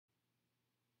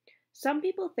Some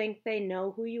people think they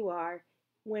know who you are,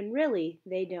 when really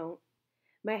they don't.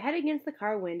 My head against the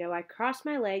car window, I cross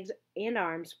my legs and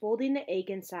arms, folding the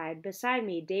ache inside. Beside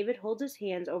me, David holds his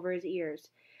hands over his ears.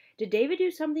 Did David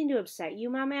do something to upset you?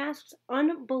 Mom asks.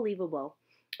 Unbelievable.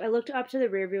 I looked up to the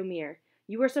rearview mirror.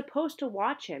 You were supposed to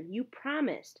watch him. You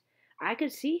promised. I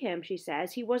could see him, she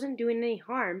says. He wasn't doing any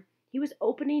harm. He was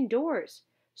opening doors.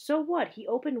 So what? He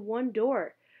opened one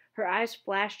door. Her eyes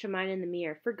flashed to mine in the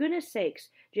mirror. For goodness sakes,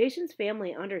 Jason's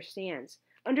family understands.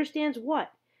 Understands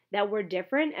what? That we're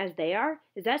different as they are?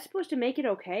 Is that supposed to make it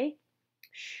okay?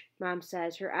 Shh, Mom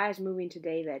says, her eyes moving to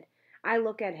David. I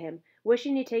look at him,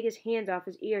 wishing he'd take his hands off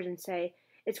his ears and say,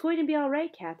 It's going to be all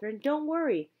right, Catherine. Don't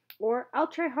worry. Or, I'll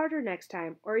try harder next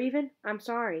time. Or even, I'm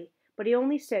sorry. But he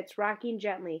only sits, rocking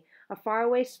gently, a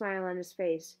faraway smile on his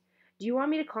face. Do you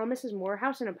want me to call Mrs.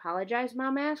 Morehouse and apologize?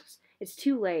 Mom asks. It's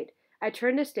too late. I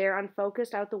turn to stare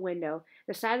unfocused out the window,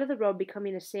 the side of the road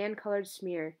becoming a sand-colored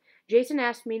smear. Jason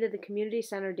asked me to the community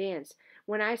center dance.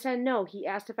 When I said no, he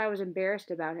asked if I was embarrassed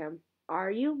about him.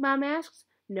 Are you? Mom asks.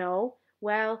 No.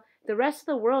 Well, the rest of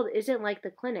the world isn't like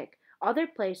the clinic. Other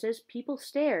places, people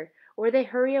stare, or they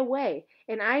hurry away,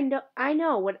 and I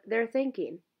know what they're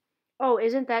thinking. Oh,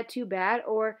 isn't that too bad?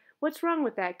 Or, what's wrong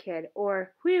with that kid?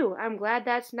 Or, whew, I'm glad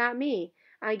that's not me.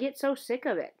 I get so sick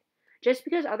of it. Just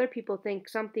because other people think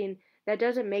something, that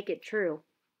doesn't make it true.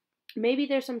 Maybe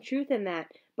there's some truth in that,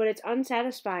 but it's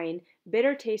unsatisfying,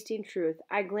 bitter tasting truth.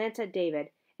 I glance at David.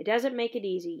 It doesn't make it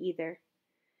easy either.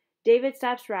 David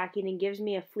stops rocking and gives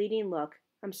me a fleeting look.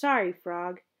 I'm sorry,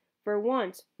 Frog. For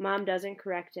once, Mom doesn't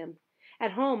correct him.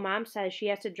 At home, Mom says she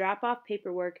has to drop off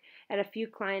paperwork at a few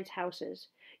clients' houses.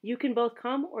 You can both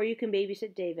come or you can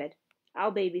babysit David.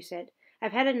 I'll babysit.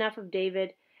 I've had enough of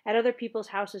David at other people's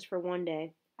houses for one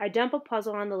day. I dump a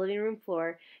puzzle on the living room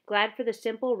floor, glad for the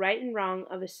simple right and wrong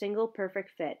of a single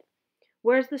perfect fit.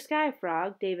 Where's the sky,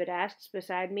 Frog? David asks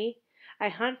beside me. I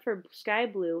hunt for sky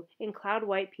blue in cloud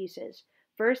white pieces.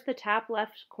 First the top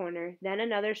left corner, then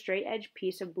another straight edge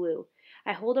piece of blue.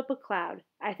 I hold up a cloud.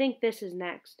 I think this is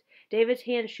next. David's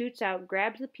hand shoots out,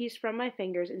 grabs the piece from my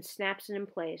fingers, and snaps it in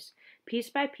place.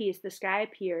 Piece by piece, the sky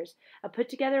appears, a put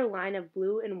together line of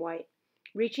blue and white.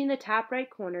 Reaching the top right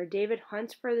corner, David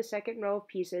hunts for the second row of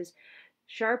pieces,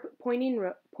 sharp pointed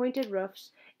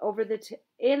roofs over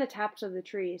and the tops of the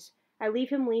trees. I leave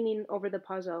him leaning over the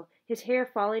puzzle, his hair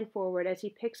falling forward as he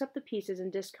picks up the pieces and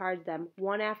discards them,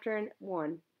 one after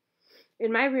one.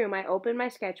 In my room, I open my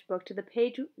sketchbook to the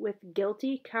page with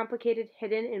guilty, complicated,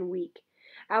 hidden, and weak.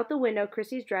 Out the window,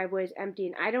 Chrissy's driveway is empty,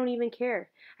 and I don't even care.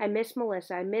 I miss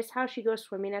Melissa. I miss how she goes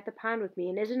swimming at the pond with me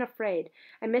and isn't afraid.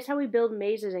 I miss how we build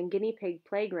mazes and guinea pig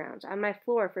playgrounds on my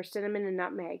floor for cinnamon and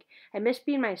nutmeg. I miss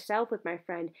being myself with my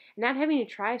friend and not having to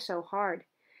try so hard.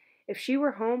 If she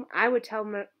were home, I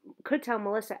could tell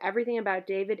Melissa everything about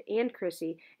David and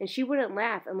Chrissy, and she wouldn't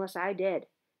laugh unless I did.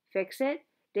 Fix it?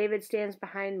 David stands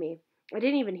behind me. I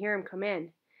didn't even hear him come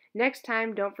in. Next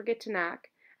time, don't forget to knock.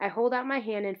 I hold out my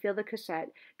hand and feel the cassette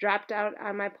dropped out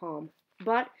on my palm.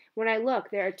 But when I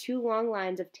look, there are two long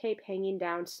lines of tape hanging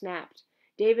down, snapped.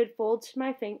 David folds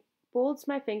my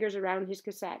fingers around his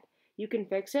cassette. You can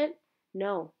fix it?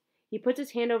 No. He puts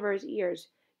his hand over his ears.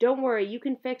 Don't worry, you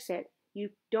can fix it.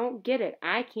 You don't get it.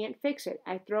 I can't fix it.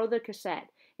 I throw the cassette.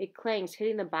 It clangs,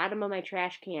 hitting the bottom of my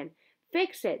trash can.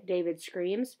 Fix it, David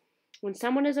screams. When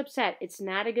someone is upset, it's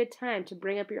not a good time to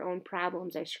bring up your own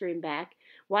problems, I scream back.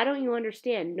 Why don't you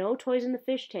understand? No toys in the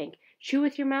fish tank. Chew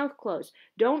with your mouth closed.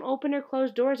 Don't open or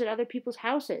close doors at other people's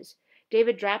houses.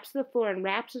 David drops to the floor and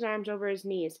wraps his arms over his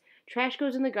knees. Trash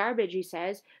goes in the garbage, he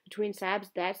says. Between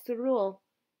sobs, that's the rule.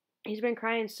 He's been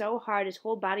crying so hard his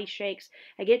whole body shakes.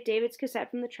 I get David's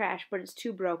cassette from the trash, but it's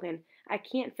too broken. I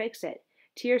can't fix it.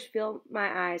 Tears fill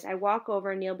my eyes. I walk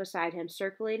over and kneel beside him,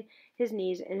 circling his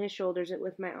knees and his shoulders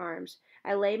with my arms.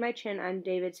 I lay my chin on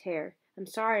David's hair. I'm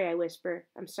sorry, I whisper.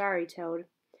 I'm sorry, Toad.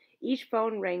 Each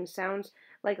phone ring sounds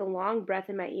like a long breath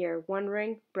in my ear. One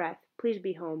ring, breath. Please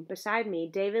be home. Beside me,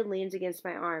 David leans against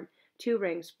my arm. Two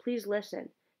rings. Please listen.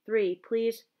 Three.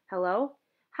 Please. Hello?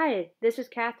 Hi, this is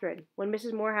Catherine. When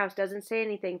Mrs. Morehouse doesn't say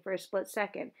anything for a split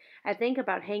second, I think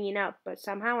about hanging up, but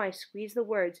somehow I squeeze the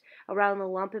words around the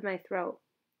lump in my throat.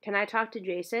 Can I talk to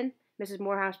Jason? Mrs.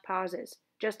 Morehouse pauses.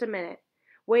 Just a minute.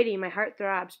 Waiting, my heart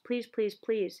throbs. Please, please,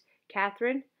 please.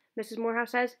 Catherine? Mrs.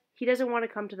 Morehouse says. He doesn't want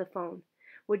to come to the phone.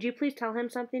 Would you please tell him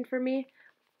something for me?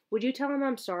 Would you tell him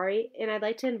I'm sorry, and I'd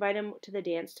like to invite him to the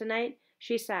dance tonight?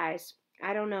 She sighs.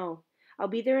 I don't know. I'll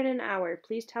be there in an hour.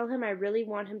 Please tell him I really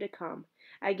want him to come.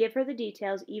 I give her the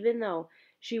details, even though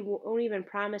she won't even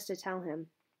promise to tell him.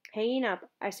 Hanging up,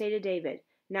 I say to David,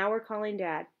 now we're calling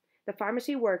Dad. The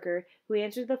pharmacy worker who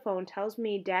answers the phone tells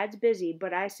me Dad's busy,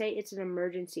 but I say it's an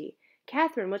emergency.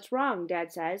 Catherine, what's wrong?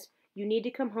 Dad says. You need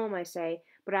to come home, I say,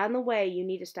 but on the way you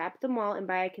need to stop at the mall and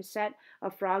buy a cassette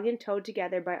of Frog and Toad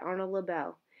Together by Arnold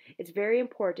LaBelle. It's very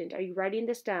important. Are you writing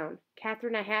this down?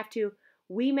 Catherine, I have to.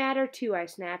 We matter too, I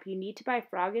snap. You need to buy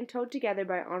Frog and Toad Together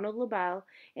by Arnold LaBelle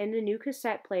and a new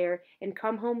cassette player and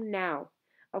come home now.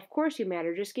 Of course you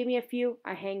matter. Just give me a few.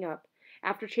 I hang up.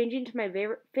 After changing to my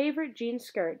favorite jean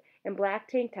skirt and black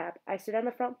tank top, I sit on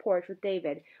the front porch with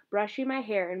David, brushing my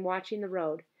hair and watching the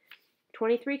road.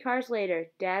 23 cars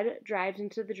later, Dad drives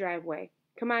into the driveway.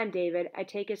 Come on, David. I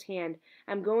take his hand.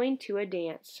 I'm going to a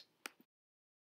dance.